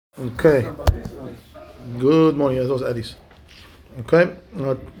Okay. Good morning. Those Eddies. Okay.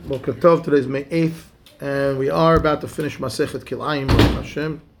 Boker Tov. Today is May 8th, and we are about to finish Masechet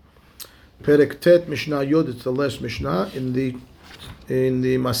Kilayim Perek Tet Mishnah Yod. It's the last Mishnah in the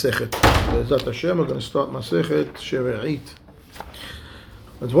Masechet. Bezat Hashem, we're going to start Masechet Shere'it.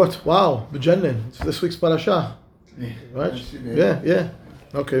 It's what? Wow, B'Jenin. It's this week's parasha. Right? Yeah.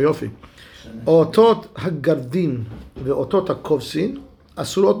 Okay, Yofi. Otot Hagardin ve'otot Hakovsin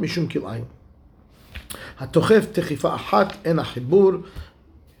אסורות משום כלאיים. התוכף תחיפה אחת אין החיבור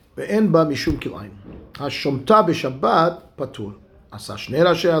ואין בה משום כלאיים. השומטה בשבת פטור. עשה שני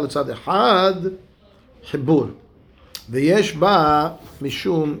ראשיה לצד אחד חיבור. ויש בה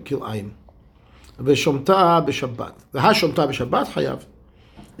משום כלאיים. ושומטה בשבת. והשומטה בשבת חייב.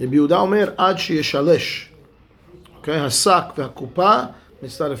 רבי יהודה אומר עד שישלש. אוקיי? השק והקופה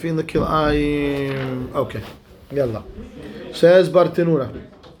מצטרפים לכלאיים. אוקיי. יאללה. Says Bartenura.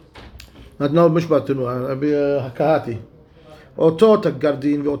 No, Mish Bartenura. Rabbi Hakahati. Otot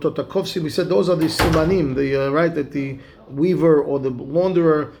Gardin, Otot Kovsim. We said those are the simanim, the right that the weaver or the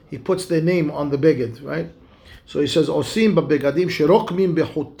launderer he puts their name on the beged, right? So he says Osim begadim sherokmim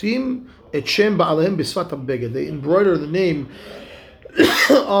bechutim et shem ba'alehem bisfat beged. They embroider the name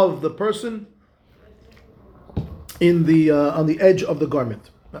of the person in the on the edge of the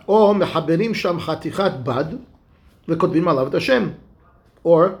garment. Or mechaberim sham chatichat bad.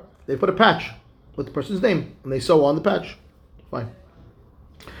 Or they put a patch with the person's name and they sew on the patch. Fine.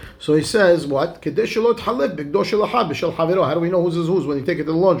 So he says what? How do we know whose is whose when you take it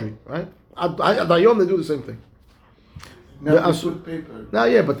to the laundry? Right? At Dayom they do the same thing. Now they put paper. Now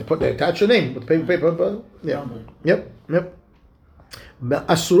yeah, but they attach your name with paper. Yeah. Yep.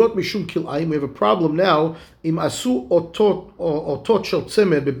 Asurot mishum kil'ayim. We have a problem now. Im asu otot shel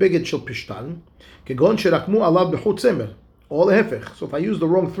tzemer bebeged shel pishtan. Kegon sherakmu alav bechut tzemer. All hefech. So if I use the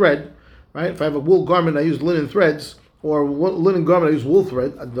wrong thread, right? If I have a wool garment, I use linen threads, or linen garment, I use wool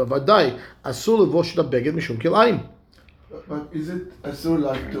thread. Vadai asu levosh beged mishum kil'ayim. But is it asur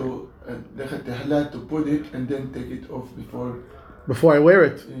like to put it and then take it off before I wear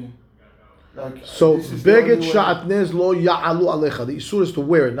it? Yeah. Like, so beged sha'atnez lo ya'alu alecha. The isur is to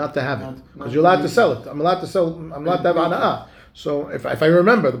wear it, not to have it, because you're allowed to sell it. I'm allowed to have ana'ah. So if I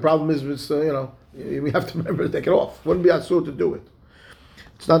remember, the problem is we have to remember to take it off. Wouldn't be asur to do it.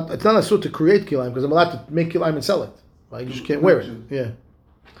 It's not asur to create kilayim because I'm allowed to make kilayim and sell it. Right? You just can't wear it.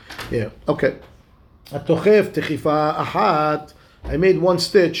 Yeah. Okay. Atochef techifa achat. I made one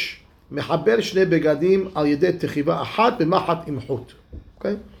stitch. Mechaber shnei begadim al yedei techiva achat b'machat imchut.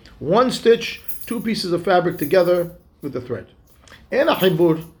 Okay. One stitch, two pieces of fabric together with the thread. And a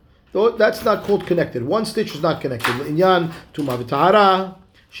hibur, though that's not called connected. One stitch is not connected. Inyan tuma v'tahara,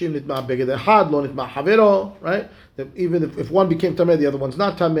 shim nitma beged echad, lo nitma havero, right? That even if one became tameh, the other one's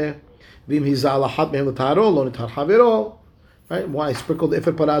not tameh. Vim hizal achat mehem l'taharo, lo nitar havero, right? Why I sprinkled the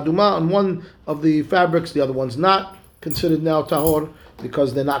efer paraduma on one of the fabrics, the other one's not considered now tahor,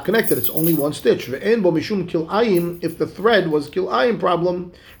 because they're not connected. It's only one stitch. Ve'en bo mishum kil'ayim. If the thread was kil'ayim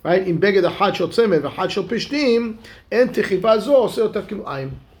problem, right? In beged ha'chad shel tzemer v'chad shel pishtim, en techiva zo oseh ota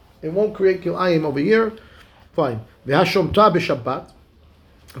kil'ayim. It won't create kil'ayim over here. Fine. Ve'hashomta b'shabbat.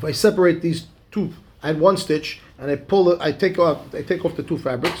 If I separate these two, I had one stitch, and I take off the two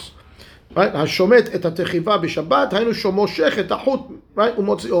fabrics. Right? Hashomet et ha'techiva b'shabbat. Hainu shomoshech et ha'chut. Right?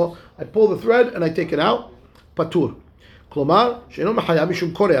 Umotzio. I pull the thread and I take it out. Patur. כלומר, שאינו מחייב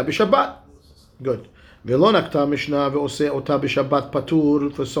משום קורע בשבת. Good. ולא נקטה משנה ועושה אותה בשבת פטור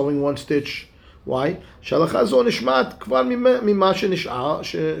for sewing one stitch. Why? שהלכה זו נשמעת כבר ממה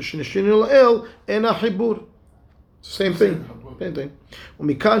שנשארנו לאל, אין החיבור. Same thing.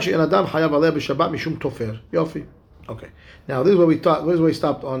 ומכאן שאין אדם חייב עליה בשבת משום תופר. יופי. Okay. Now this is where we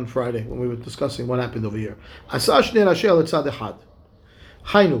stopped on Friday when we were discussing what happened over here. עשה שני ראשיה לצד אחד.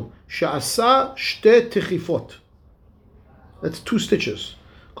 היינו, שעשה שתי תחיפות. That's two stitches.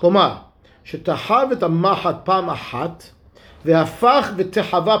 כלומר, שתחב את המחט פעם אחת, והפך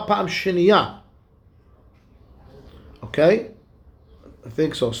ותחבה פעם שנייה. Okay? I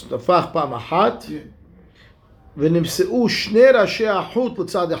think so. תפח פעם אחת, ונמצאו שני ראשי החוט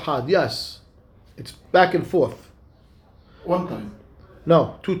לצד אחד. Yes. It's back and forth. One time.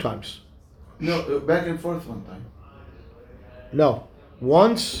 No, two times. No, back and forth one time. No.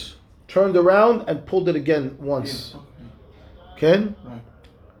 Once, turned around, and pulled it again once. Yeah. Ken?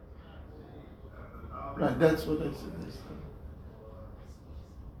 Right, that's what I said.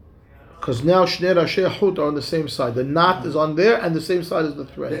 Because now Shnei Rashi Hut are on the same side. The knot is on there and the same side as the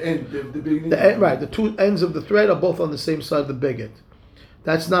thread. The end, the beginning. The end, right, the two ends of the thread are both on the same side of the beged.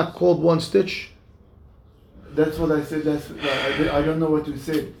 That's not called one stitch. That's what I said. I don't know what you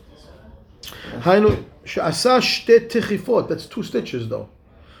said. היינו, שעשה שתי תחיפות, that's two stitches though.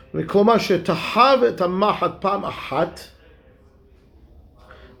 כלומר שתחב את המחט פעם אחת,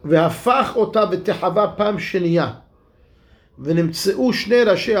 והפך אותה ותחבה פעם שנייה, ונמצאו שני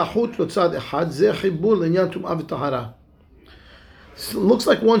ראשי החוט לצד אחד, זה חיבור לעניין טומאה וטהרה. Looks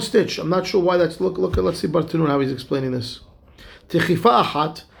like one stitch. I'm not sure why that's. Let's see Bartanun how he's explaining this. תחיפה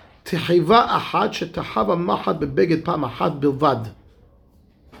אחת, תחיבה אחת שתחב המחט בבגד פעם אחת בלבד.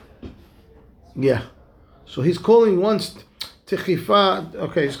 Yeah. So he's calling one techifa.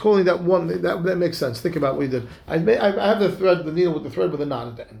 Okay, he's calling that one. That makes sense. Think about what he did. I have the needle with the thread with a knot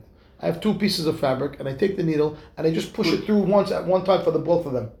at the end. I have two pieces of fabric, and I take the needle and I just push it through once at one time for the both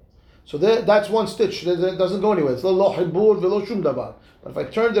of them. So that's one stitch. It doesn't go anywhere. It's lo hibur velo shum davar. But if I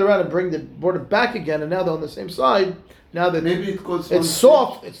turned it around and brought it back again, and now they're on the same side, now that maybe it goes. It's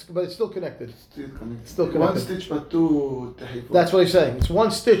soft, but it's still connected. Still connected. One stitch, but two tehifot. That's what he's saying. It's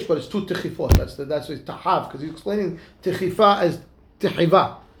one stitch, but it's two tehifot. That's what he's tahav, because he's explaining tehifa as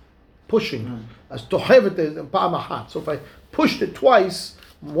tehiva, pushing, as tohevet is pa'amahat. So if I pushed it twice,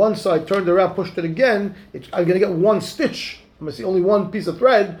 one side turned around, pushed it again, I'm going to get one stitch. I'm going to see only one piece of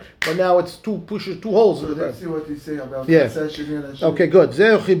thread, but now it's two holes. So let's see what he say about Okay, good.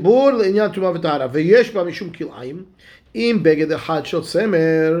 זהו חיבור לעניין טומאה וטהרה. ויש בה משום כלאיים, עם בגד אחד של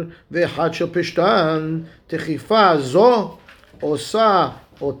צמר ואחד של פשטן, תחיפה זו עושה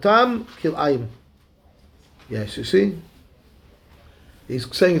אותם כלאיים. Yes, you see? He's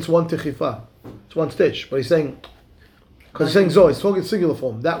saying it's one techifa. It's one stitch, but he's saying, because he's saying zo, he's talking singular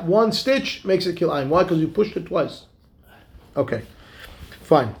form. That one stitch makes it k'layim. Why? Because you pushed it twice. Okay,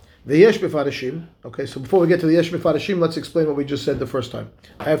 fine. The yesh befarashim. Okay, so before we get to the yesh befarashim, let's explain what we just said the first time.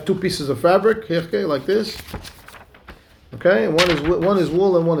 I have two pieces of fabric, okay, like this. Okay, and one is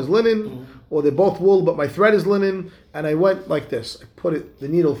wool and one is linen, or they're both wool, but my thread is linen, and I went like this. I put the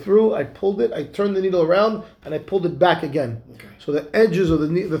needle through, I pulled it, I turned the needle around, and I pulled it back again. Okay. So the edges of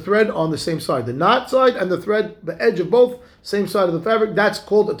the thread are on the same side. The knot side and the thread, the edge of both, same side of the fabric, that's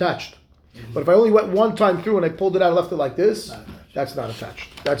called attached. But if I only went one time through and I pulled it out and left it like this, that's not attached.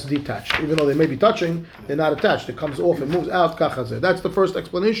 That's detached. Even though they may be touching, they're not attached. It comes off and moves out. That's the first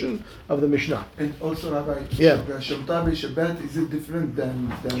explanation of the Mishnah. And also, Rabbi, Shomta b'Shabbat, is it different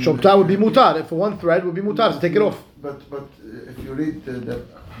than Shomta would be mutar. If for one thread would be mutar, so take it off. But if you read the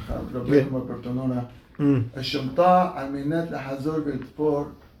Rabbi Bartanuna, Shomta על מנת לחזור ולתפור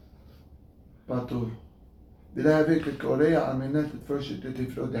פטור. בלה הביא כקורע על מנת לתפוש את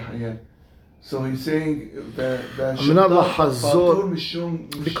התפרות החייל. So he's saying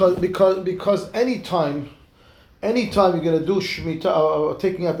because anytime you're going to do shmita or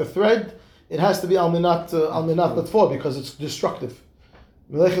taking out the thread, it has to be al minat latfor because it's destructive.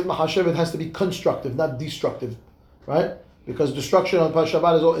 Melechet mahashev, it has to be constructive, not destructive, right? Because destruction on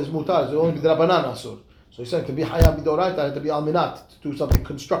Shabbat is mutar. It's only b'drabanan asur. So he's saying to be hayab b'doraita, it had to be al minat, to do something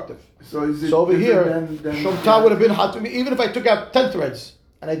constructive. So over here, shomta would have been hot to me, even if I took out 10 threads.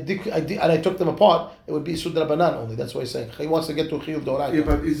 And I took them apart, it would be Sudra Banan only. That's what he's saying. He wants to get to Chiyuv Doraita. Yeah,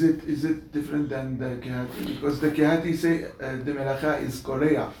 but is it different than the Kehati? Because the Kehati say the Melacha is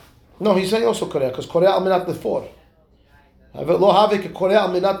Korea. No, he's saying also Korea, because Korea al minat l'for. Lo havik Korea al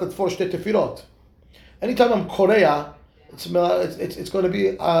minat l'for shte tefirot. Anytime I'm Korea, it's going to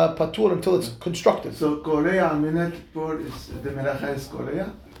be patur until it's constructive. So Korea al minat l'for is the Melacha is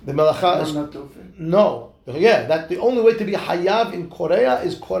Korea? The Melacha is no. Yeah, that the only way to be hayav in Korea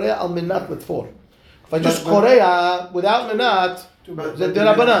is Korea al minat l'tfor. If I just Korea without minat, the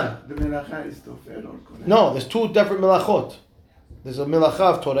derabanan. The melacha is tofer or Korea? No, there's two different melachot. There's a melacha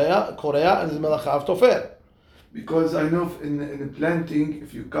of Korea, and there's a melacha of tofer. Because I know in the planting,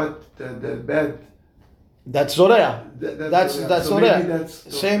 if you cut the bed, that's zorea. That's so zorea.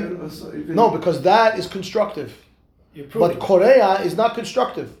 That's same. No, because that is constructive. But Korea is not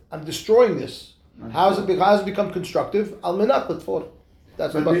constructive. I'm destroying this. How has it become constructive? Al minat l'tfor.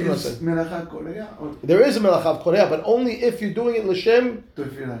 That's what Bartanuna said. There is a melacha of Korea, but only if you're doing it l'shem.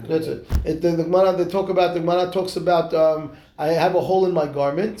 That's it. The Gemara talks about I have a hole in my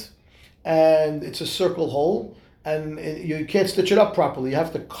garment, and it's a circle hole, and you can't stitch it up properly. You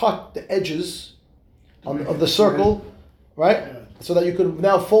have to cut the edges of the circle, right? So that you could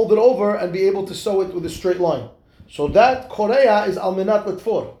now fold it over and be able to sew it with a straight line. So that Korea is al minat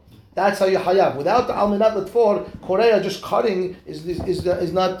l'tfor. That's how you hayav. Without the al minat l'tfor, Korea just cutting is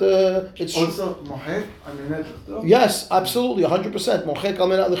not. It's also mohek al minat l'tfor. Yes, absolutely, 100%. Mohek al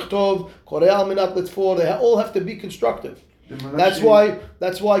minat l'tov, Korea al minat l'tfor. They all have to be constructive. That's why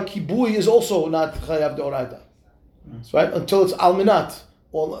kibui is also not chayav deoraita. That's right until it's al minat.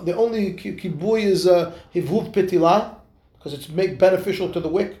 Well, the only kibui is hivhut petila, because it's beneficial to the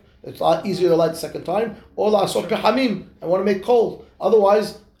wick. It's a lot easier to light the second time. Or la'asot pehamim, I want to make cold.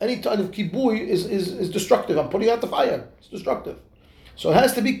 Otherwise, any kind of kibui is destructive. I'm putting out the fire. It's destructive. So it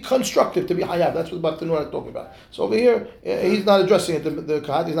has to be constructive to be hayav. That's what Bartanura is talking about. So over here, he's not addressing it. The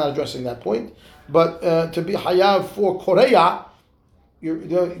Kahat is not addressing that point. But to be hayav for Korea,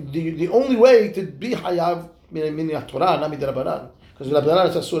 the only way to be hayav min Torah, not midrabanan, because midrabanan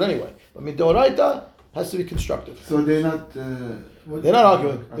is asur anyway. But midoraita has to be constructive. So they're not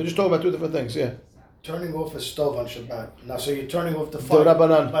arguing. They're just talking about two different things. Yeah. Turning off a stove on Shabbat. Now, so you're turning off the fire.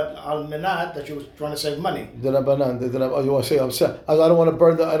 But al minat that you were trying to save money. Oh, you want to say upset? I don't want to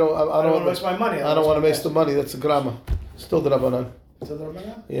burn the. I don't want to waste my money. I don't want to waste the money. That's the grammar. Still the rabbanan. Still the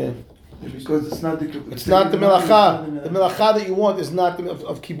rabbanan. Yeah. Because it's not the. It's not the melacha. The melacha that you want is not the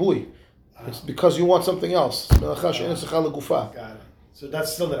of kibui. It's because you want something else. Melacha she'en secha legufa. Got it. So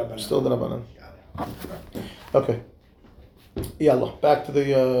that's still the rabbanan. Still the rabbanan. Got it. Okay. Yalla. Back to the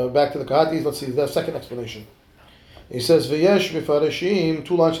Kahatis. Let's see the second explanation. He says v'yesh v'fareshim,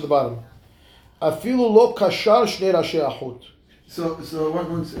 2 lines to the bottom. Afilu lo kashar shnei rashi achut. So what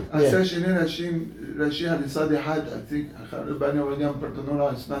was Asa shnei rashi halisad had, I think Rabbi William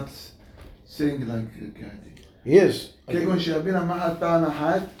Bartanura is not saying like Kahati. He is. כגון שיעביר המחט פעם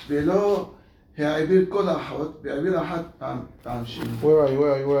אחת ולא העביר כל האחות והעביר אחת פעם שני. Where are you?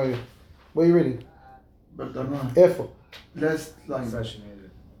 Where are you reading? ברטנוע. איפה? Last line.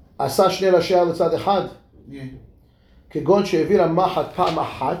 עשה שני ראשי על צד אחד. כגון שהעביר המחט פעם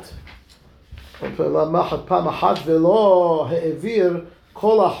אחת ולא העביר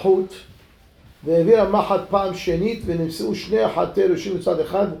כל החוט והעביר המחט פעם שנית ונמצאו שני חטי ראשים לצד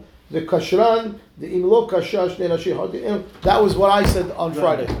אחד וקשרן אם לא קשר שני ראשי. That was what I said on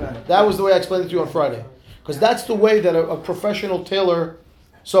Friday. That was the way I explained it to you on Friday. Because that's the way that a professional tailor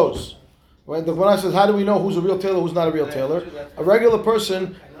sews. Right? The Gemara says, how do we know who's a real tailor, who's not a real tailor? A regular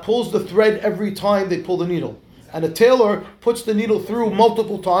person pulls the thread every time they pull the needle. And a tailor puts the needle through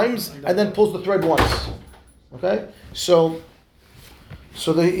multiple times and then pulls the thread once. Okay? So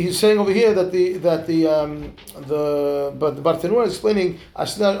he's saying over here that the Bartanura is explaining they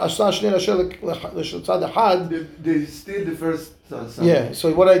steal the first side. Yeah,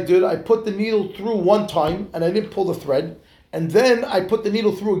 so what I did, I put the needle through one time and I didn't pull the thread, and then I put the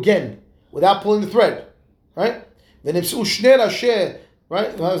needle through again without pulling the thread. Right? Then right?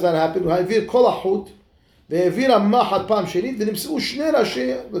 How does that happen? והעביר המחט פעם שנית ונמצאו שני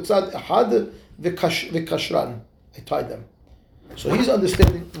ראשי בצד אחד וקשרן. I tied them. So he's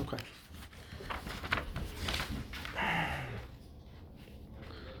understanding. Okay.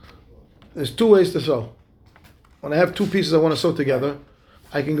 There's 2 ways to sew. When I have 2 pieces I want to sew together,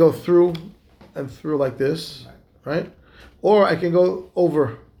 I can go through and through like this, right? Or I can go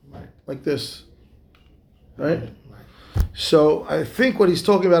over like this, right? So I think what he's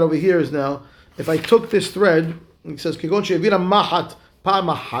talking about over here is now, if I took this thread, he says, כגון שהעביר המחט פעם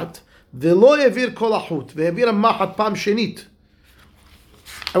אחת, ולא העביר כל החוט, והעביר המחט פעם שנית.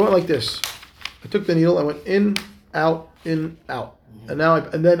 I went like this. I took the needle, I went in, out, and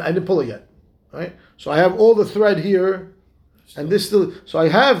then I didn't pull it yet. Right? So I have all the thread here, and this still. So I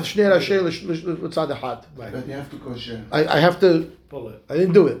have shnei rashi l'tzad echad. But you have to kosher. I have to pull it. I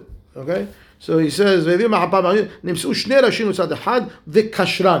didn't do it. Okay. So he says, nimsu shnei rashi l'tzad echad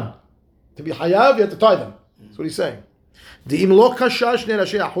v'kashran. To be hayav, you have to tie them. That's what he's saying. De'im lo kasher shnei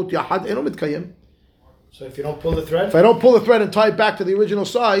rashi achut yachad eno mitkayim. So if you don't pull the thread? If I don't pull the thread and tie it back to the original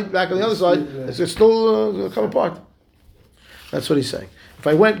side, back on the other side, it's still come apart. That's what he's saying. If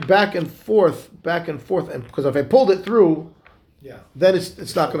I went back and forth, and because if I pulled it through, then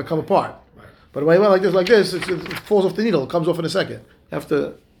it's not going to come apart. Right. But if I went like this, it falls off the needle. It comes off in a second. You have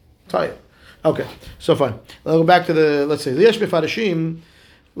to tie it. Okay, so fine. I'll go back to let's say, Yesh Mefarashim,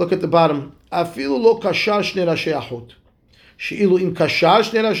 look at the bottom. Afilu lo kashar shnei rashi achut. שאילו אם קשר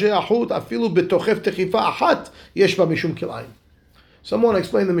שני ראשי החוט, אפילו בתוכף תחיפה אחת, יש בה משום כלאיים. Someone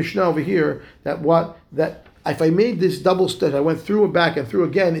explained the Mishnah over here that if I made this double stitch, I went through and back and through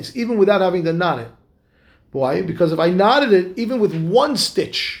again, it's even without having to knot it. Why? Because if I knotted it, even with 1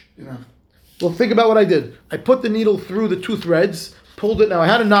 stitch, well, think about what I did. I put the needle through the 2 threads, pulled it. Now I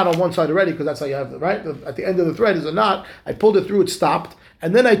had a knot on one side already because that's how you have it, right? At the end of the thread is a knot. I pulled it through, it stopped,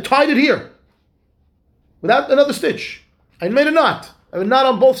 and then I tied it here without another stitch. I made a knot. I have a knot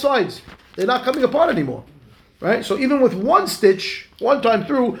on both sides. They're not coming apart anymore, right? So even with 1 stitch, 1 time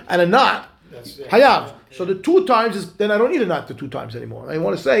through, and a knot, hayav. So the 2 times is, then I don't need a knot the 2 times anymore. I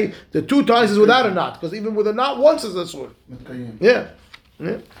want to say the 2 times is without a knot, because even with a knot once is a sword. Yeah.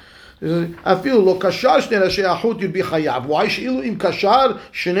 אפילו לא קשר שני ראשי החוט you'd be חייב. Why? שאילו אם קשר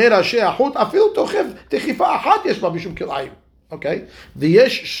שני ראשי החוט, אפילו תחיפה אחת יש בה משום כלאיים. Okay?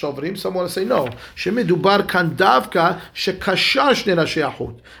 ויש סוברים, some want to say no, שמדובר כאן דווקא שקשר שני ראשי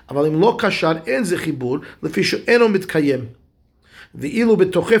החוט. אבל אם לא קשר, אין זה חיבור, לפי שאינו מתקיים. ואילו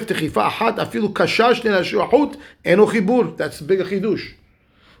בתוכף תחיפה אחת, אפילו קשר שני ראשי החוט, אינו חיבור. That's big חידוש.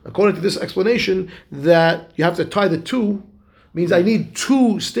 According to this explanation, that you have to tie the two, means I need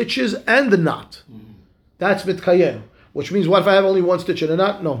two stitches and the knot. That's mitkayem. Which means, what if I have only one stitch and a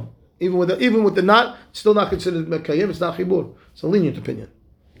knot? No. Even with the knot, it's still not considered mitkayem. It's not chibur. It's a lenient opinion.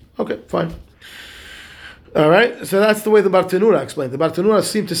 Okay, fine. All right. So that's the way the Bartanura explained. The Bartanura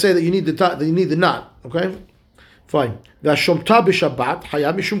seemed to say that you need the knot. Okay, fine. V'ashomta b'Shabbat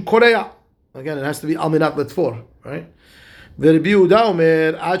hayab mishum korea. Again, it has to be al minat letfor. Right. Rabbi Yehuda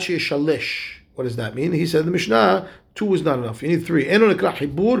omer ad sheyeshalesh. What does that mean? He said in the Mishnah, 2 is not enough. You need 3. Eno nekra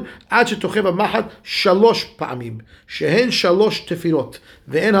hibur ad shetochev ha'machat 3 pa'amim. Shehen 3 tefirot.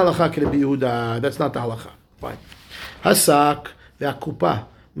 Ve'en halacha k'Rabbi Yehuda. That's not the halacha. Fine. Hasak ve'akupa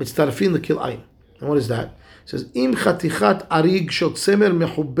mitztarfin l'kilayim. And what is that? It says, im chatichat arig shel tzemer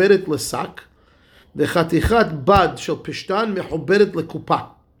mechuberet l'sak, ve'chatichat bad shel pishtan mechuberet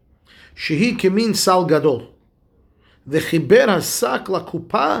l'kupa. Shehi kemin sal gadol. Ve'chiber hasak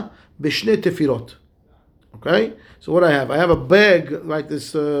l'kupa b'shnei tefirot. Okay, so what I have a bag, like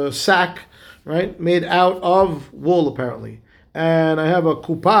this sack, right, made out of wool apparently, and I have a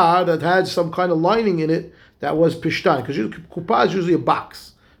kupa that had some kind of lining in it that was pishtan, because kupa is usually a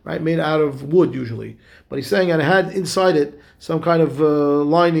box, right, made out of wood usually. But he's saying, and it had inside it some kind of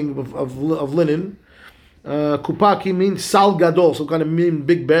lining of linen. Kupaki means sal gadol, some kind of mean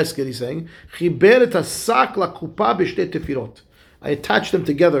big basket. He's saying, chiber et hasak la kupa b'shtei tefirot. I attached them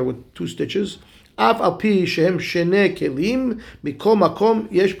together with 2 stitches. Af al pi shehem shene kelim mikol makom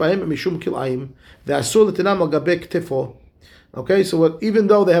yesh bahem mishum kilayim ve'asur letinam al gabe ktefo. Okay, so even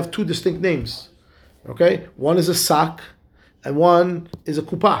though they have 2 distinct names, okay, one is a sak and one is a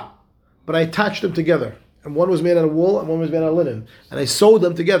kupa, but I attached them together, and one was made out of wool and one was made out of linen, and I sewed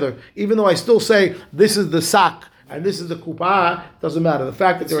them together. Even though I still say this is the sak and this is the kupa, doesn't matter. The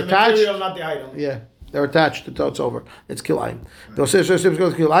fact that they're attached, material, not the item. Yeah. They're attached until it's over. It's kilayim.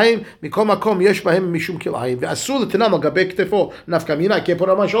 Kilayim mikol makom yesh bahem mishum kilayim. Ve'asur letinam al gabe ktefo. Nafkamina. I can't put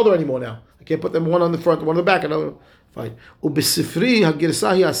it on my shoulder anymore now. I can't put them one on the front, one on the back. Another. Fine. Ubesifri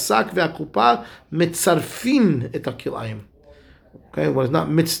hagirsa hi asak ve'akupa mitzarfin et hakilayim. Okay, well, it's not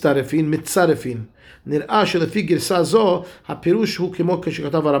mitzarefin, mitzarefin. נראה שלפי גרסה זו, הפירוש הוא כמו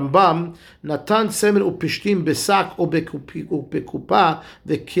כשכתב הרמב"ם, נתן צמר ופשתים בשק או בקופה,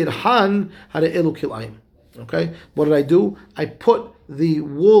 וקרחן הרי אלו כלאיים. Okay? What did I do? I put the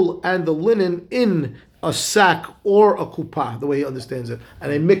wool and the linen in a sack or a kupa, the way he understands it.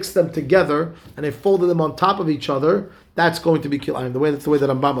 And I mixed them together, and I folded them on top of each other. That's going to be kilayim. That's the way that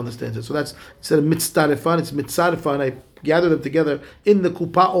Rambam understands it. So that's, instead of mitzarefan, it's mitzarefan. I gather them together in the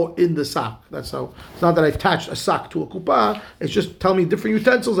kupa or in the sack. That's how. It's not that I attached a sack to a kupa. It's just tell me different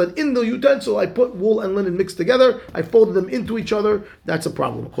utensils, and in the utensil I put wool and linen mixed together. I folded them into each other. That's a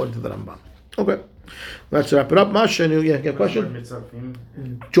problem according to the Rambam. Okay, let's wrap it up. Mash, yeah, you have a question?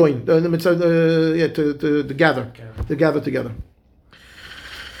 Join to gather. To gather together.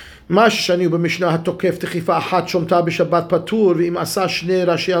 מה ששנינו במשנה התוקף תחיפה אחת שומתה בשבת פטור, ואם עשה 2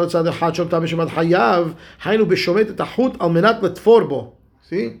 ראשי על צד אחד שומתה בשבת חייב, היינו בשומט את החוט על מנת לתפור בו.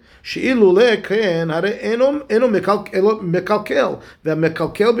 שאילו לכן הרי אינו מקלקל,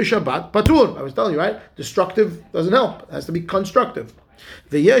 והמקלקל בשבת פטור. I was telling you, right? Destructive doesn't help. It has to be constructive.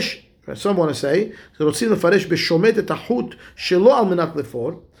 ויש, some want to say, רוצים לפרש בשומט את החוט שלא על מנת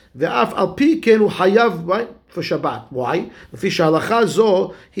לתפור, ואף על פי כן הוא חייב for Shabbat. Why? לפי שההלכה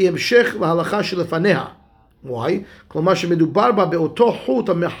זו היא המשך להלכה שלפניה. Why? כלומר שמדובר בה באותו חוט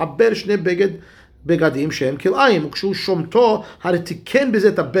המחבר 2 בגדים שהם כלאיים, וכשהוא שומתו הרי תיקן בזה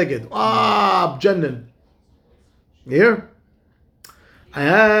את הבגד. בג'נן. Here?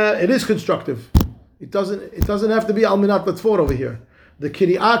 It is constructive. It doesn't have to be al minat latfor over here. The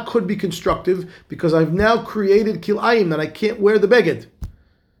kiri'ah could be constructive because I've now created kilayim that I can't wear the beged.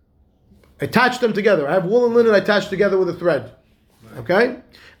 Attach them together. I have wool and linen attached together with a thread. Okay?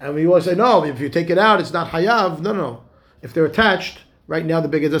 And we always say, no, if you take it out, it's not hayav. No. If they're attached, right now the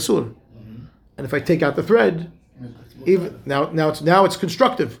beged is asur. And if I take out the thread, even now it's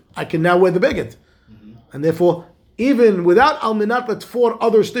constructive. I can now wear the beged. And therefore, even without al minat latfor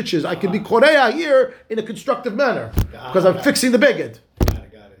other stitches, I can be korea here in a constructive manner. Because I'm fixing the beged.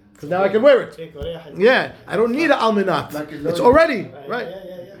 Because now I can wear it. Yeah, I don't need an al minat. It's already, right?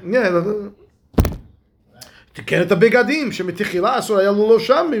 Yeah, תיקן את הבגדים, שמתחילה אסור היה לו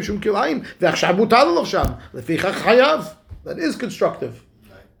שם, משום כלאיים, ועכשיו מותר לו שם, לפיכך חייב. That is constructive.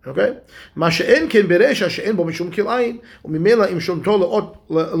 אוקיי? מה שאין כן ברשע שאין בו משום כלאיים, וממילא אם שונתו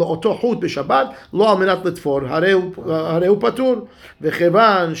לאותו חוט בשבת, לא על מנת לתפור, הרי הוא פטור,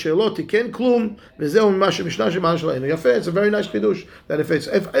 וכיוון שלא תיקן כלום, וזהו מה שמשנה שמען שלנו. יפה, it's a very nice חידוש, that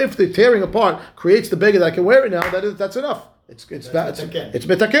if the tearing apart creates the beggar that I can wear it now, that's enough. It's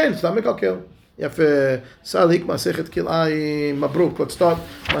מתקן, סתם מקלקל. יפה, סליק, מסכת כלאיים, מברוק. Let's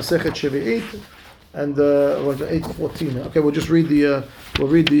start מסכת שביעית. And 8:14. Okay, we'll just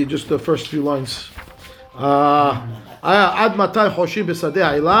read just the first few lines. עד מתי חושים בשדה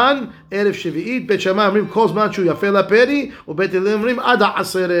האילן? ערב שביעית. בית שמאי אומרים כל זמן שהוא יפה לפרי, ובית הלל אומרים עד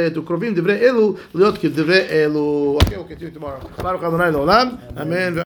העשרת. וקרובים דברי אלו להיות כדברי אלו. Okay, we'll continue tomorrow. ברוך ה' לעולם. אמן.